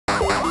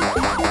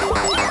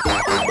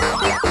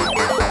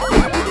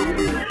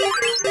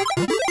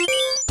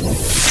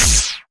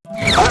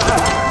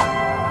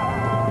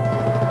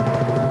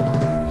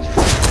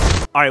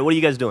All right, what are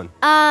you guys doing?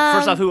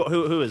 First off,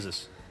 who is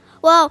this?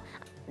 Well,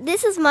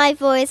 this is my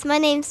voice. My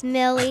name's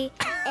Millie,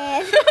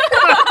 and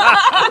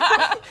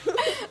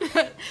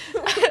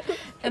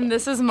And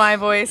this is my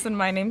voice, and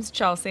my name's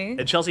Chelsea.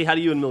 And Chelsea, how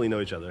do you and Millie know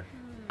each other?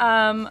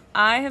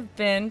 I have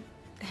been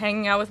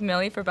hanging out with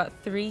Millie for about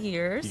 3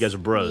 years. You guys are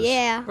bros.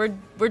 yeah.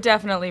 We're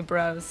definitely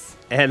bros.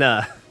 And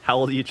how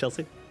old are you,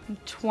 Chelsea? I'm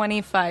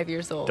 25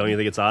 years old. Don't you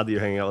think it's odd that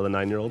you're hanging out with a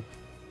 9-year-old?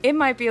 It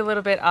might be a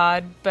little bit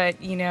odd,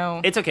 but you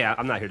know. It's okay.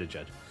 I'm not here to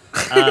judge.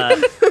 One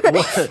of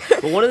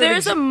the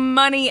There's a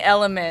money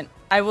element.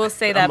 I will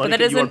say that, but that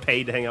doesn't. You weren't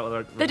paid to hang out with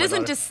our.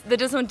 That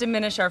doesn't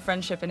diminish our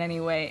friendship in any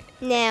way.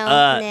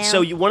 No.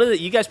 So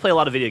you guys play a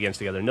lot of video games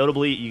together.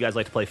 Notably, you guys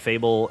like to play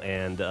Fable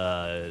and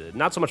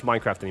not so much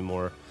Minecraft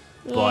anymore,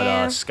 but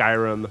Yeah.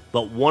 Skyrim.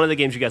 But one of the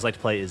games you guys like to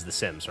play is The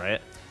Sims,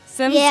 right?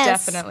 Sims,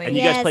 Yes. definitely. And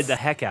you guys Yes. played the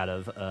heck out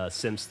of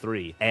Sims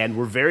 3, and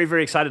we're very,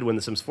 very excited when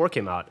The Sims 4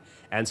 came out.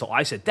 And so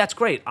I said, "That's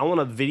great. I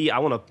want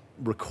to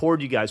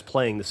record you guys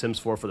playing The Sims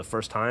 4 for the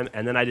first time."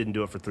 And then I didn't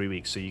do it for 3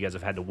 weeks, so you guys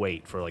have had to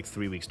wait for like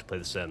 3 weeks to play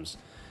The Sims,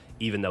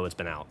 even though it's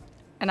been out.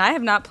 And I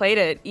have not played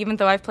it, even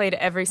though I've played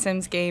every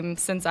Sims game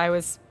since I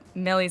was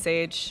Millie's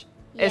age.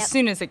 Yep. As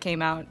soon as it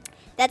came out.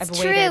 That's I've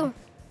true. waited.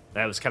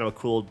 That was kind of a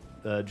cool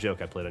joke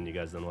I played on you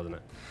guys then, wasn't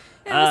it?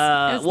 It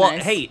was Well,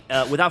 nice. hey,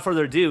 without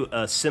further ado,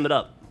 sim it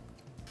up.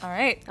 All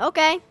right.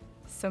 Okay.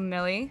 So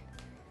Millie,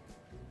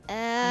 You're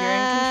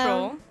in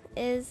control.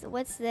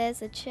 What's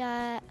this? A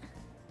child.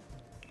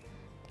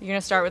 you're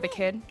gonna start with a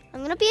kid.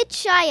 I'm gonna be a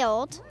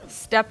child.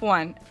 Step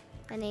 1,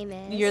 My name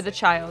is. you're the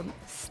child.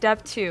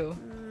 Step 2,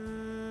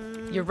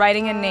 you're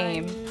writing a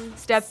name.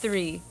 Step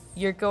 3,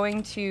 you're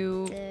going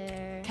to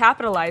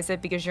capitalize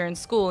it because you're in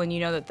school and you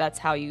know that that's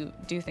how you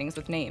do things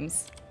with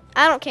names.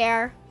 I don't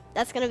care.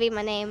 That's gonna be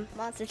my name.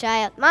 Monster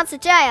Child. Monster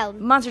Child.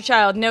 Monster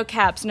child, no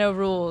caps, no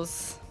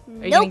rules. Are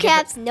you No gonna give it-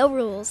 caps, no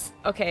rules.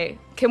 Okay,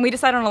 can we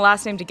decide on a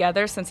last name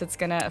together since it's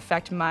gonna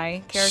affect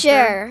my character?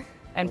 Sure.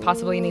 And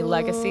possibly any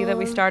legacy that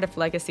we start, if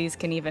legacies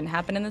can even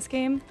happen in this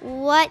game.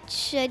 What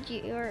should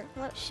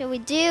we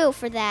do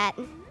for that?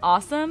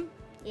 Awesome.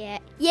 Yeah.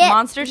 Yeah.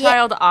 Monster yeah.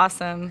 child,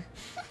 awesome.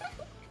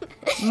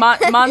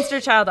 Monster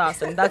child,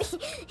 awesome. That's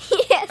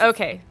Yes.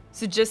 okay.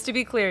 So just to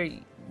be clear,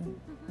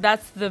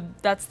 that's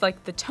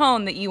like the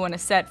tone that you want to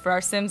set for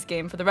our Sims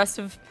game for the rest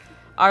of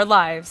our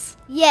lives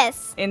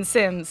Yes. in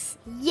Sims.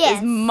 Yes.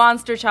 Is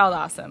Monster child,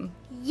 awesome.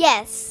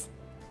 Yes.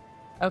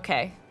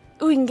 Okay.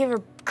 Ooh, we can give her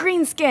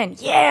green skin.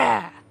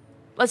 Yeah.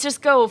 Let's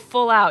just go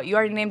full out. You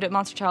already named it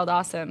Monster Child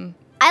Awesome.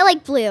 I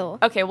like blue.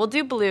 Okay, we'll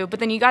do blue, but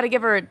then you got to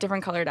give her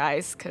different colored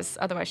eyes, because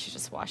otherwise she's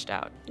just washed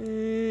out.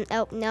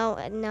 Oh no,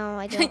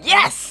 I don't.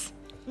 Yes!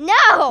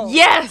 No.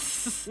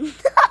 Yes!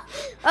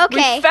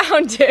 Okay. We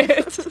found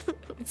it.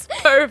 It's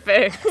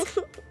perfect.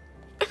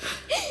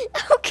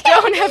 Okay.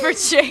 Don't ever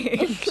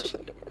change.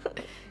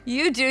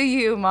 You do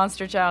you,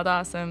 Monster Child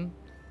Awesome.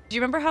 Do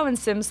you remember how in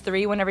Sims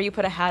 3, whenever you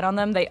put a hat on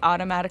them, they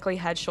automatically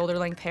had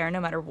shoulder-length hair no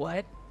matter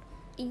what?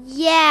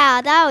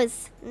 Yeah, that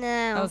was no.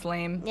 That was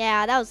lame.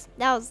 Yeah, that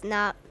was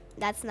not.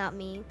 That's not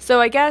me. So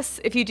I guess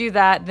if you do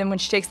that, then when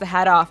she takes the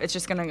hat off, it's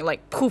just gonna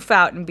like poof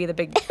out and be the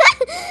big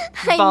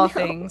I ball know.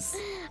 things.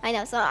 I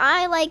know. So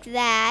I like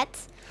that.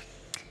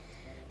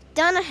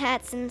 Done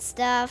hats and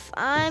stuff.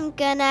 I'm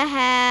gonna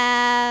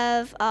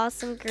have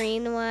awesome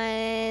green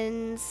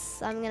ones.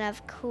 I'm gonna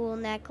have cool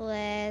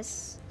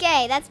necklace.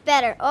 Okay, that's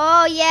better.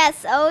 Oh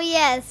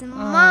yes,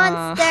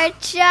 Monster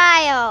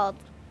Child.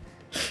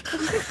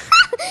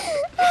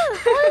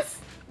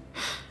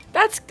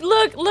 That's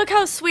look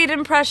how sweet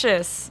and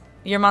precious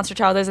your Monster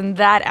Child is in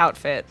that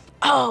outfit.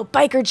 Oh,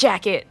 biker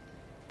jacket.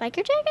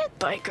 Biker jacket?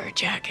 Biker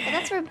jacket.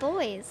 That's for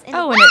boys. And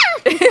Oh, and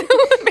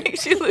it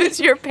makes you lose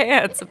your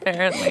pants,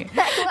 apparently.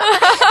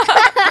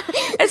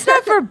 It's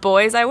not for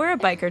boys. I wear a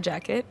biker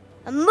jacket.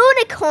 a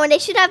moonicorn. They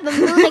should have a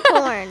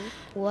moonicorn.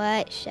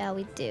 What shall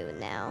we do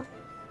now?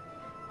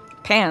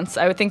 Pants.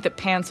 I would think that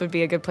pants would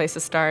be a good place to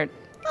start.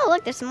 Oh,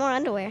 look, there's some more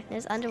underwear.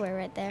 There's underwear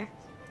right there.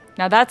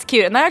 Now that's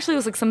cute, and that actually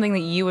looks like something that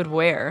you would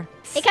wear.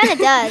 It kind of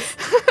does.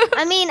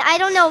 I mean, I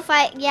don't know if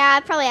I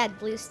probably had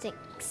blue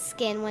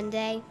skin one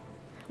day.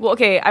 Well,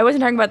 okay, I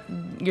wasn't talking about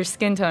your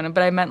skin tone,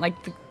 but I meant like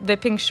the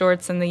pink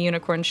shorts and the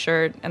unicorn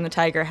shirt and the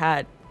tiger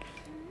hat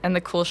and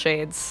the cool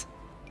shades.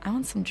 I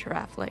want some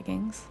giraffe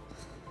leggings.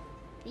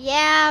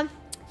 Yeah,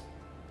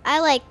 I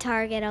like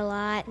Target a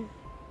lot.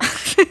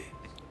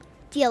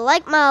 Do you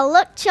like my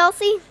look,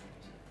 Chelsea?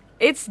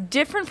 It's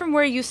different from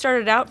where you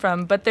started out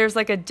from, but there's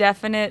like a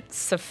definite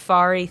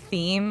safari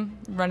theme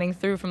running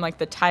through from like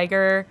the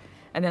tiger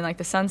and then like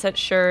the sunset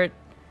shirt.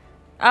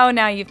 Oh,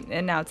 now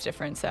it's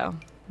different, so.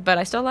 But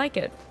I still like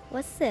it.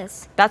 What's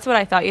this? That's what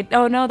I thought you'd.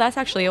 Oh no, that's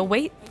actually a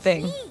weight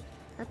thing.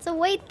 That's a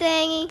weight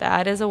thingy.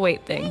 That is a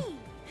weight thing.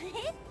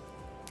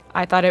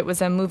 I thought it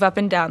was a move up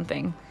and down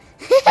thing.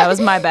 That was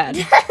my bad.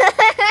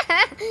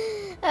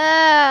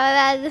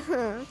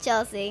 That's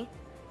Chelsea.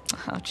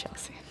 Oh,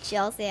 Chelsea.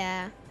 Chelsea,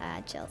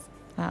 Chelsea.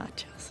 Ah,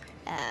 Chelsea.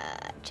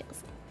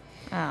 Chelsea.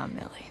 Oh,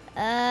 Millie.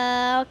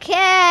 Okay,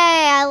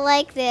 I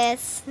like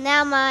this.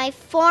 Now my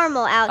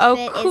formal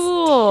outfit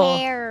cool. is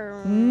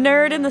terrible.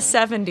 Nerd in the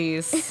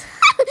 70s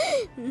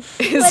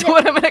is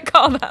what I'm going to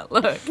call that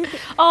look.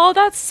 Oh,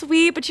 that's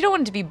sweet, but you don't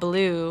want it to be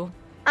blue.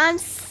 I'm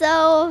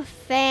so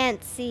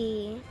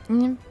fancy.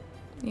 You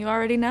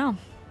already know.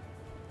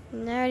 I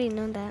already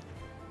know that.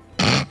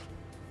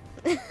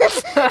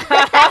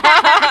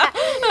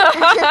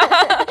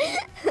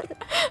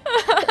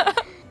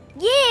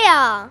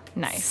 Yeah!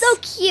 Nice. So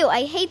cute.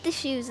 I hate the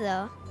shoes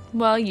though.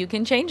 Well, you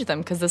can change them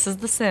because this is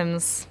The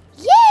Sims.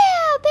 Yeah,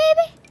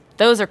 baby!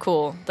 Those are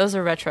cool. Those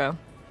are retro.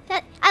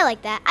 I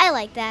like that. I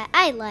like that.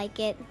 I like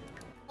it.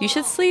 You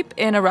should sleep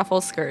in a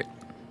ruffle skirt.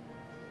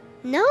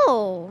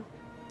 No.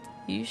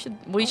 You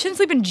shouldn't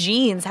sleep in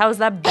jeans. How is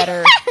that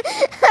better?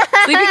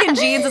 Sleeping in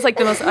jeans is like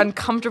the most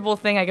uncomfortable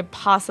thing I could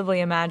possibly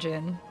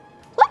imagine.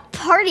 What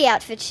party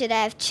outfit should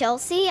I have,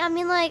 Chelsea? I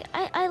mean, like,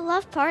 I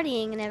love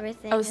partying and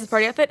everything. Oh, this is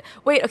party outfit?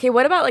 Wait, okay,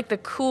 what about like the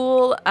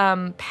cool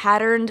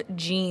patterned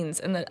jeans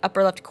in the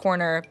upper left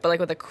corner, but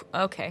like with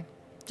okay.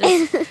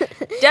 Just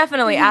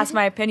definitely ask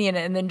my opinion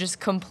and then just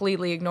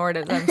completely ignore it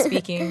as I'm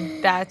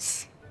speaking.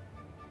 That's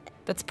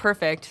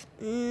perfect.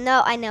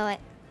 No, I know it.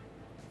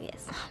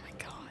 Yes. Oh my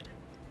god.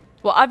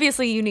 Well,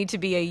 obviously you need to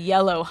be a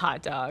yellow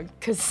hot dog,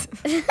 because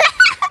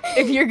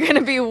if you're going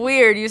to be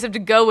weird, you just have to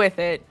go with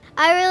it.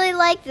 I really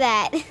like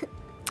that.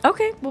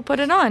 Okay, we'll put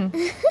it on.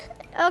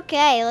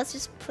 Okay, let's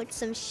just put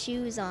some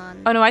shoes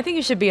on. Oh no, I think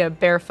you should be a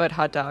barefoot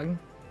hot dog.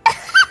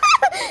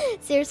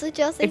 Seriously,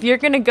 Chelsea? If you're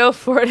going to go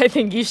for it, I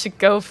think you should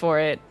go for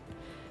it.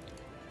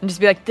 And just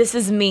be like, this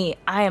is me.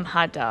 I am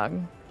hot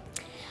dog.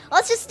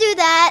 Let's just do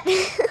that.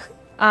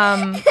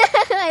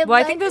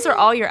 I think those are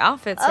all your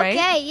outfits, right?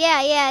 Okay,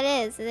 yeah,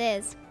 it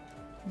is.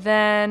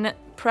 Then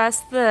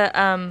press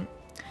the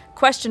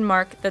question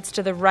mark that's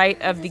to the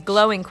right of the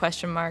glowing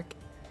question mark.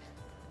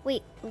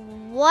 Wait,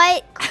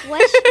 what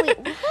question? Wait,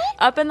 what?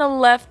 Up in the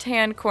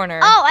left-hand corner.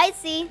 Oh, I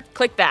see.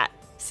 Click that.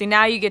 See,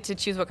 now you get to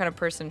choose what kind of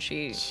person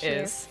she is.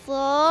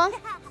 Cheerful,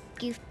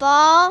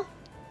 goofball,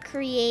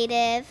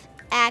 creative,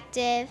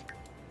 active,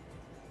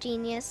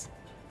 genius.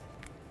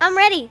 I'm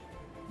ready.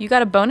 You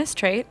got a bonus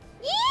trait.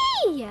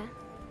 Yee!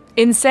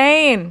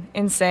 Insane.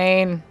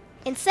 Insane.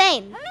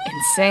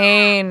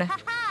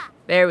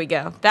 There we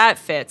go. That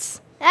fits.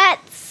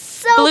 That's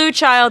so... Blue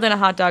child in a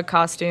hot dog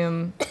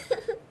costume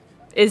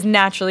is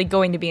naturally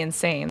going to be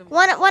insane.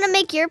 Wanna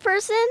make your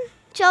person,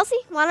 Chelsea?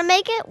 Wanna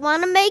make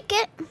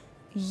it?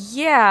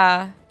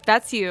 Yeah,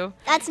 that's you.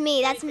 That's me.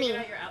 Your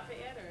outfit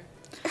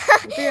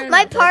yet, or?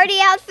 My party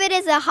outfit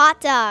is a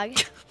hot dog.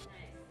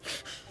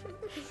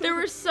 There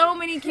were so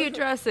many cute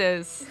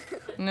dresses.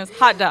 And it was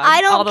hot dog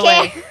I don't all the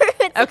care. way.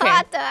 It's Okay. a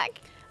hot dog.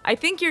 I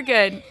think you're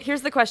good.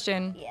 Here's the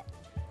question. Yeah.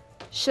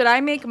 Should I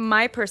make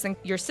my person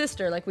your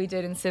sister like we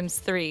did in Sims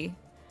 3?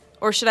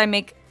 Or should I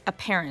make a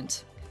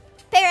parent?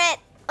 Parent.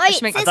 Wait,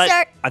 should make-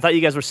 sister. I thought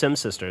you guys were Sim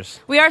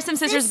sisters. We are Sim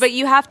sisters, but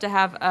you have to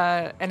have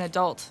an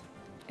adult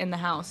in the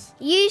house.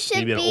 You should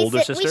Maybe an be... older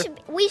sister?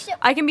 We should...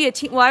 I can be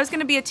I was going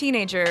to be a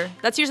teenager.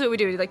 That's usually what we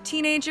do. Like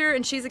teenager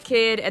and she's a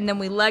kid, and then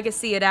we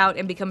legacy it out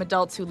and become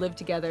adults who live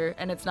together,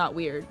 and it's not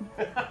weird.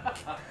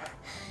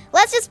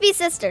 Let's just be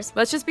sisters.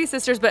 Let's just be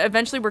sisters, but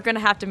eventually we're going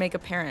to have to make a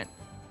parent.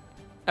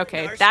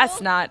 Okay,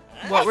 that's not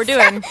what we're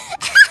doing.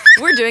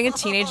 We're doing a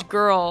teenage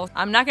girl.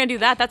 I'm not going to do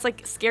that. That's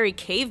like scary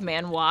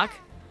caveman walk.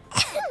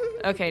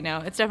 Okay, no,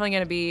 it's definitely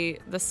going to be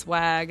the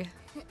swag.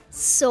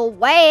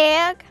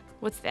 Swag.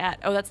 What's that?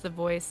 Oh, that's the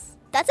voice.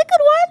 That's a good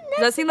one. Does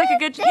that seem like a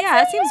good... That's Yeah,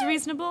 a that seems good-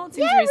 reasonable. It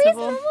seems Yeah,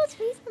 reasonable. It's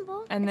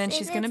reasonable. And then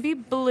she's going to be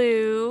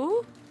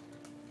blue,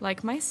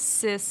 like my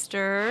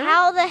sister.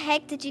 How the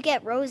heck did you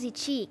get rosy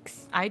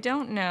cheeks? I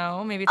don't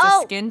know. Maybe it's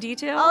Oh. a skin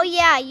detail? Oh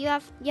yeah, you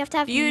have to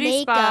have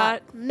Beauty makeup.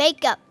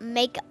 spot.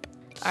 Makeup.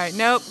 All right,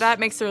 nope, that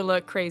makes her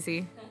look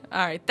crazy.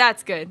 All right,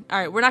 that's good. All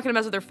right, we're not going to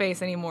mess with her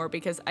face anymore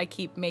because I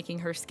keep making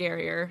her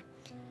scarier.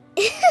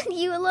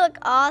 You look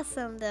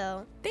awesome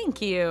though.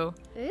 Thank you.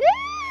 Ooh.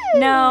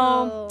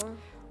 No.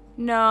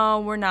 No,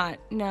 we're not.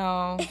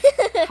 No.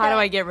 How do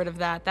I get rid of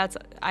that?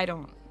 I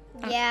don't.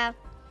 Yeah.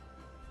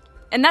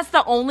 And that's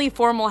the only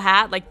formal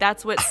hat? Like,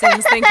 that's what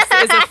Sims thinks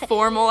is a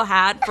formal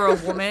hat for a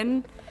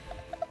woman?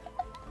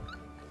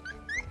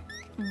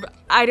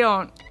 I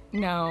don't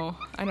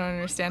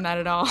understand that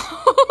at all.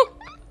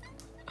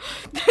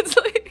 That's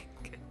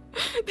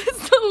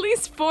the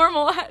least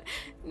formal hat.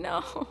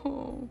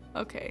 No.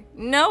 Okay.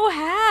 No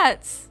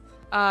hats.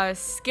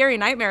 Scary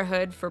nightmare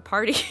hood for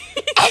party.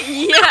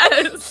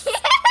 Yes.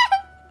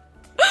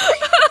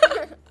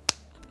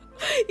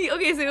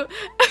 Okay, so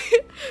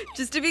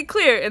just to be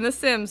clear, in The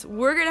Sims,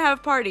 we're gonna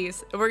have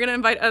parties, and we're gonna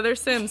invite other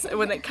Sims, and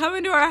when they come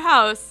into our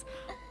house,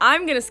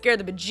 I'm gonna scare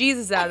the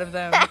bejesus out of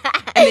them,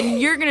 and then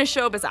you're gonna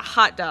show up as a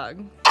hot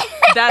dog.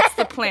 That's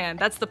the plan.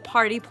 That's the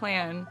party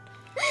plan.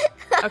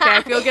 Okay,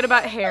 I feel good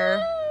about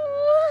hair.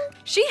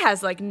 She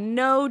has, like,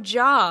 no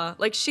jaw.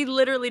 Like, she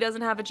literally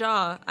doesn't have a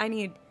jaw.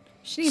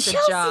 She needs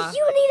Chelsea, a jaw.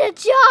 you need a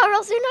jaw or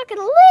else you're not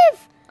gonna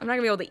live. I'm not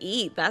gonna be able to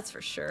eat, that's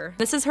for sure.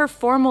 This is her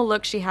formal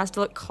look. She has to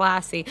look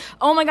classy.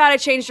 Oh my God, I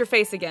changed her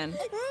face again.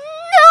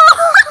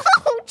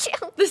 No!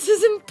 This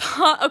is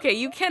okay,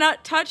 you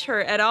cannot touch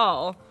her at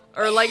all.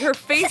 Or like her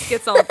face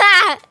gets all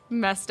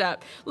messed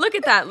up. Look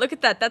at that, look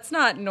at that. That's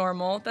not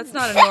normal. That's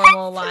not a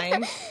normal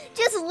line.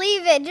 Just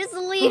leave it, just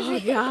leave Oh my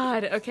it.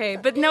 God, okay.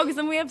 But no, because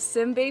when we have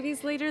sim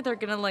babies later, they're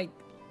gonna like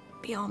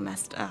be all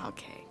messed up.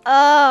 Okay. Oh,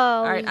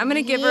 All right, I'm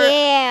gonna give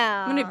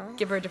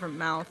her a different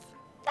mouth.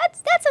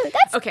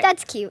 Okay.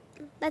 That's cute.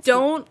 That's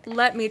Don't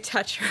let me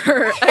touch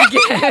her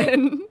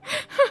again.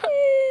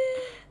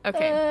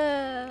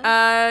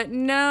 Okay.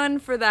 None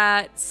for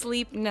that.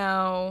 Sleep,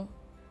 no.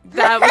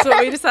 That was what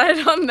we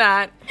decided on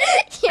that.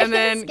 You're And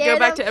then gonna go scare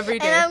back them, to every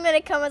day. And I'm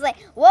gonna come and like,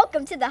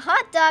 welcome to the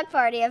hot dog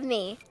party of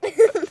me.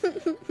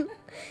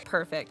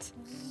 Perfect.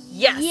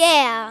 Yes.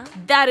 Yeah.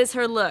 That is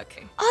her look.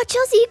 Oh,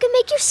 Chelsea, you can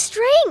make your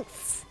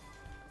strengths.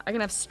 I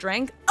can have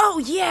strength. Oh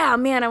yeah,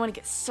 man, I want to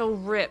get so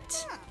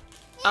ripped.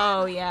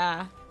 Oh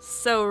yeah,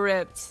 so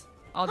ripped.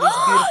 All these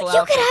beautiful You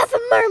outfits. could have a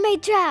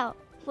mermaid drow.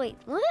 Wait,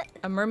 what?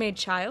 A mermaid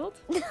child?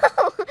 No,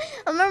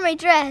 a mermaid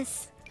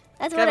dress.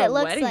 That's Got what a it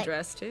looks wedding like.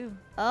 dress too.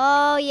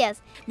 Oh yes.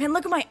 Man,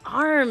 look at my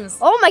arms.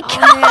 Oh my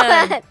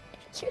man. God.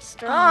 You're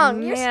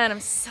strong. Oh You're man,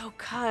 I'm so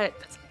cut.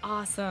 That's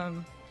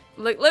awesome.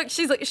 Look,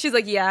 she's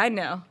like, yeah, I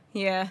know.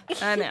 Yeah,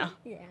 I know.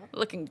 Yeah.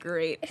 Looking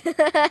great.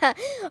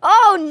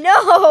 Oh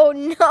no.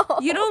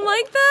 You don't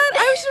like that?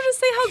 I was going to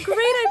say how great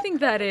I think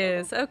that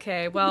is.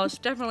 Okay, well, she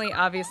definitely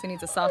obviously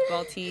needs a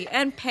softball tee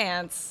and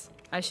pants.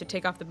 I should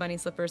take off the bunny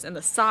slippers and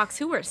the socks.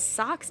 Who wears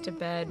socks to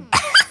bed?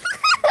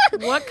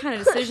 What kind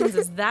of decisions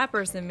is that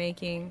person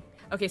making?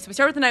 Okay, so we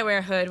start with the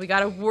nightwear hood. We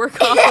got to work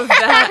off of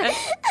that.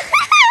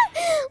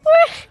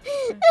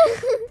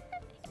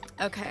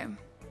 Okay.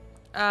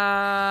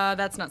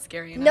 That's not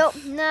scary enough.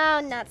 Nope. No,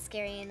 not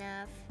scary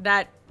enough.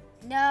 That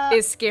No.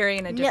 is scary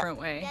in a different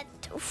way.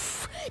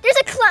 There's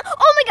a clown.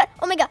 Oh my God.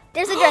 Oh my God.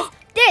 There's a dress.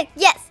 There.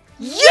 Yes.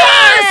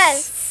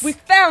 Yes! We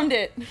found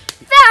it.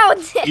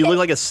 Found it. You look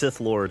like a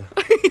Sith Lord.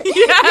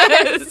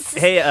 Yes.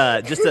 Hey,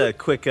 just a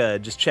quick,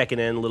 just checking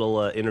in, little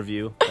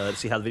interview to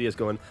see how the video's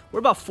going. We're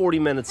about 40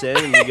 minutes in,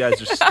 and you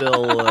guys are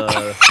still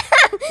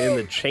in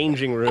the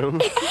changing room.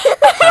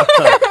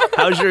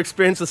 How's your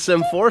experience with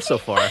Sim 4 so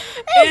far?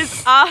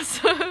 It's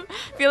awesome.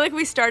 I feel like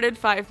we started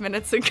 5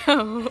 minutes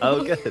ago.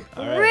 Oh, good.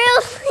 All right.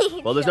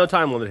 Really? Well, there's no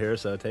time limit here,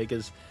 so take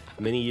as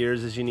many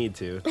years as you need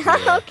to.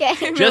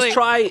 Okay. Just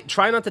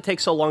try not to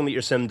take so long that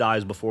your sim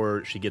dies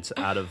before she gets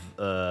out of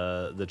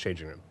the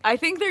changing room. I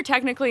think they're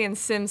technically in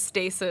sim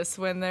stasis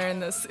when they're in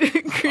this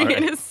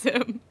creative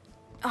sim.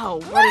 Oh,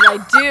 what did I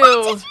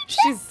do?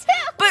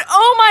 But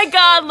oh my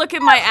God, look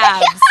at my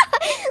abs.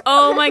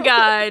 Oh my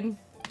God.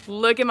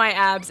 Look at my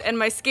abs and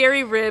my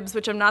scary ribs,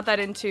 which I'm not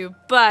that into,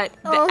 but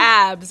the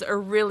abs are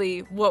really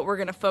what we're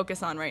gonna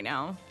focus on right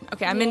now.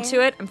 Okay, I'm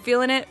into it, I'm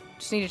feeling it.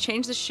 Just need to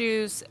change the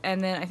shoes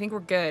and then I think we're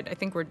good. I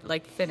think we're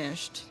like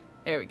finished.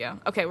 There we go.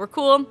 Okay, we're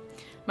cool.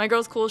 My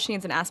girl's cool, she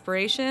needs an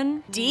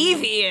aspiration.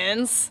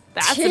 Deviance,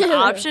 that's an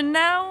option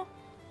now?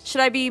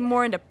 Should I be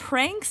more into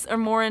pranks or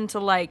more into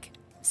like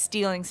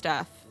stealing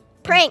stuff?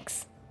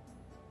 Pranks.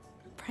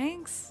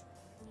 Pranks?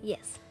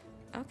 Yes.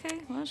 Okay,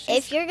 well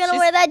If you're gonna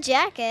wear that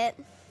jacket.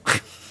 I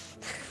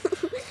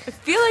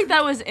feel like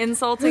that was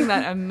insulting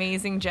that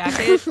amazing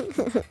jacket,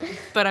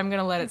 but I'm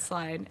gonna let it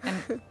slide.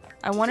 And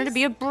I wanted to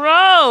be a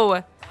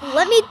bro.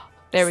 Let me.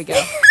 There we go.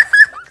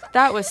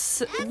 That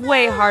was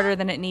way harder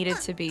than it needed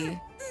to be.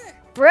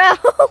 Bro.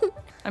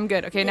 I'm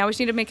good. Okay, now we just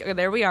need to make. Oh,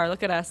 there we are.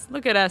 Look at us.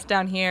 Look at us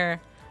down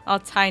here, all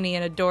tiny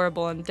and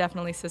adorable, and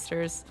definitely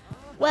sisters.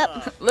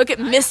 Well. Look at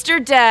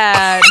Mr.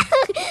 Dad.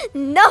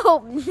 No.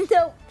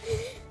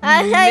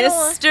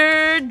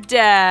 Mr.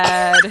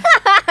 Dad.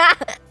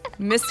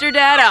 Mr.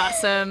 Dad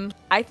awesome.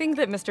 I think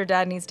that Mr.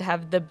 Dad needs to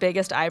have the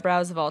biggest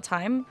eyebrows of all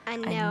time. I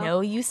know. I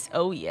know you.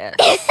 Oh, yes.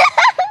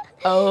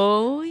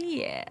 Oh,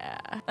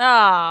 yeah.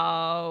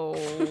 Oh.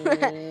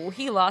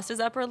 He lost his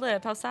upper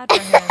lip. How sad for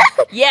him.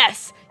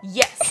 Yes.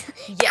 Yes.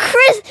 Yes.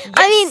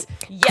 Yes.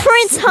 Yes.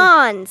 Prince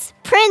Hans.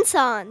 Prince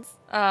Hans.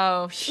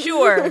 Oh,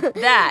 sure.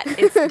 That.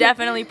 It's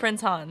definitely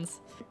Prince Hans.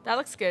 That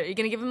looks good. Are you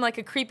going to give him like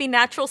a creepy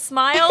natural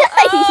smile?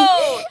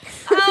 Oh.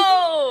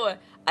 Oh.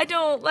 I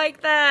don't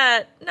like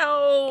that.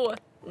 No.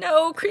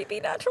 No creepy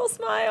natural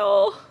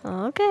smile.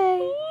 Okay.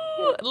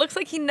 Ooh, it looks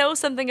like he knows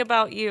something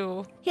about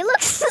you. He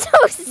looks so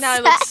sad. Now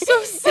he looks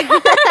so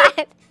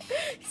sad.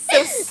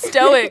 So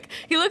stoic.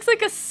 He looks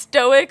like a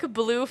stoic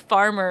blue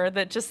farmer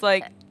that just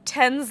like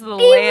tends the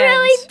He land.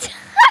 really does.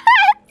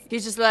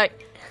 He's just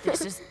like,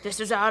 this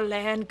is our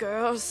land,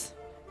 girls.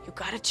 You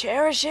gotta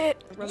cherish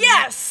it.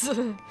 Yes.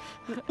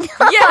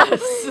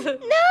 Yes.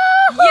 No.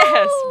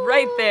 Yes,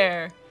 right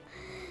there.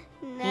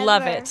 Never.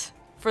 Love it.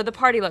 For the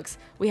party looks,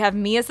 we have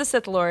me as the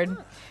Sith Lord,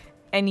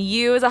 and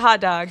you as a hot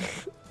dog.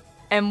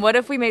 And what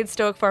if we made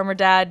Stoic Farmer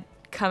Dad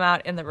come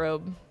out in the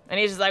robe? And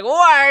he's just like,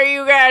 why are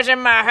you guys in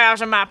my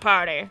house and my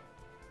party?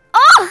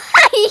 Oh,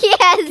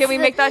 yes. Can we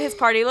make that his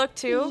party look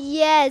too?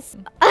 Yes.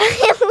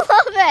 I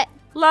love it.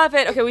 Love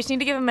it. Okay, we just need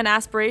to give him an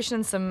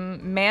aspiration,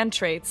 some man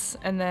traits,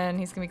 and then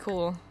he's gonna be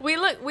cool.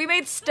 We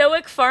made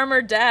stoic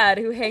farmer dad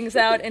who hangs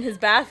out in his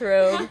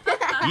bathrobe.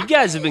 You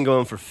guys have been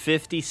going for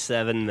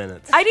 57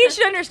 minutes. I need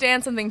you to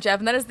understand something, Jeff,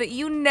 and that is that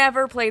you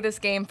never play this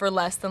game for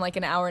less than like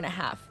an hour and a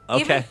half.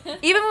 Okay.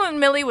 Even when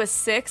Millie was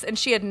 6 and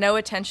she had no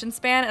attention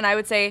span, and I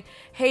would say,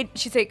 hey,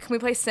 she'd say, can we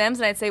play Sims?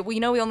 And I'd say, well, you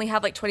know, we only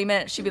have like 20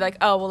 minutes. She'd be like,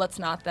 oh, well, let's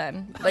not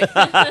then. Like,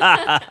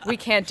 we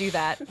can't do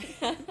that.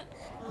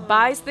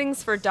 Buys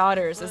things for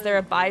daughters. Is there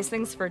a buys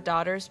things for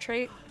daughters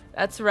trait?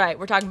 That's right.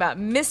 We're talking about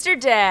Mr.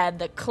 Dad,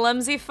 the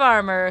clumsy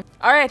farmer.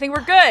 All right, I think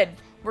we're good.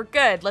 We're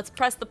good. Let's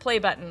press the play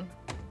button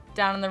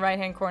down in the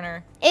right-hand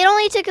corner. It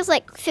only took us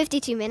like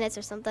 52 minutes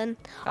or something.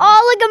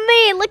 Oh, look at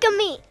me. Look at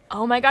me.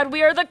 Oh my God,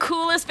 we are the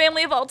coolest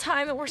family of all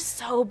time, and we're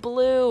so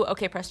blue.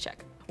 Okay, press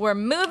check. We're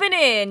moving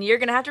in. You're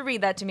gonna have to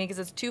read that to me because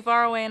it's too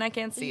far away and I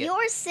can't see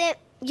it.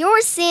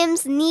 Your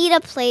Sims need a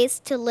place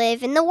to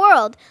live in the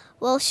world.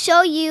 We'll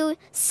show you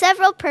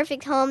several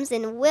perfect homes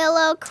in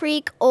Willow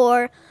Creek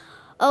or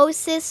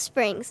Oasis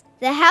Springs.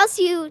 The house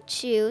you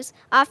choose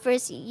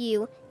offers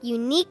you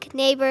unique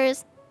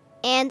neighbors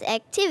and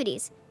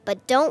activities.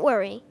 But don't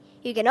worry,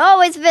 you can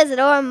always visit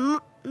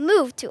or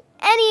move to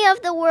any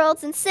of the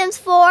worlds in Sims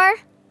 4.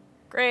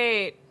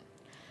 Great.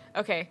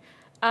 Okay.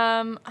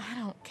 I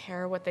don't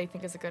care what they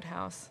think is a good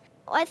house.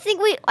 I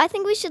think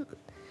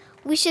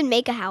we should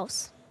make a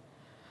house.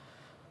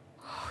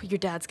 Your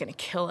dad's gonna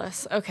kill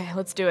us. Okay,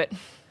 let's do it.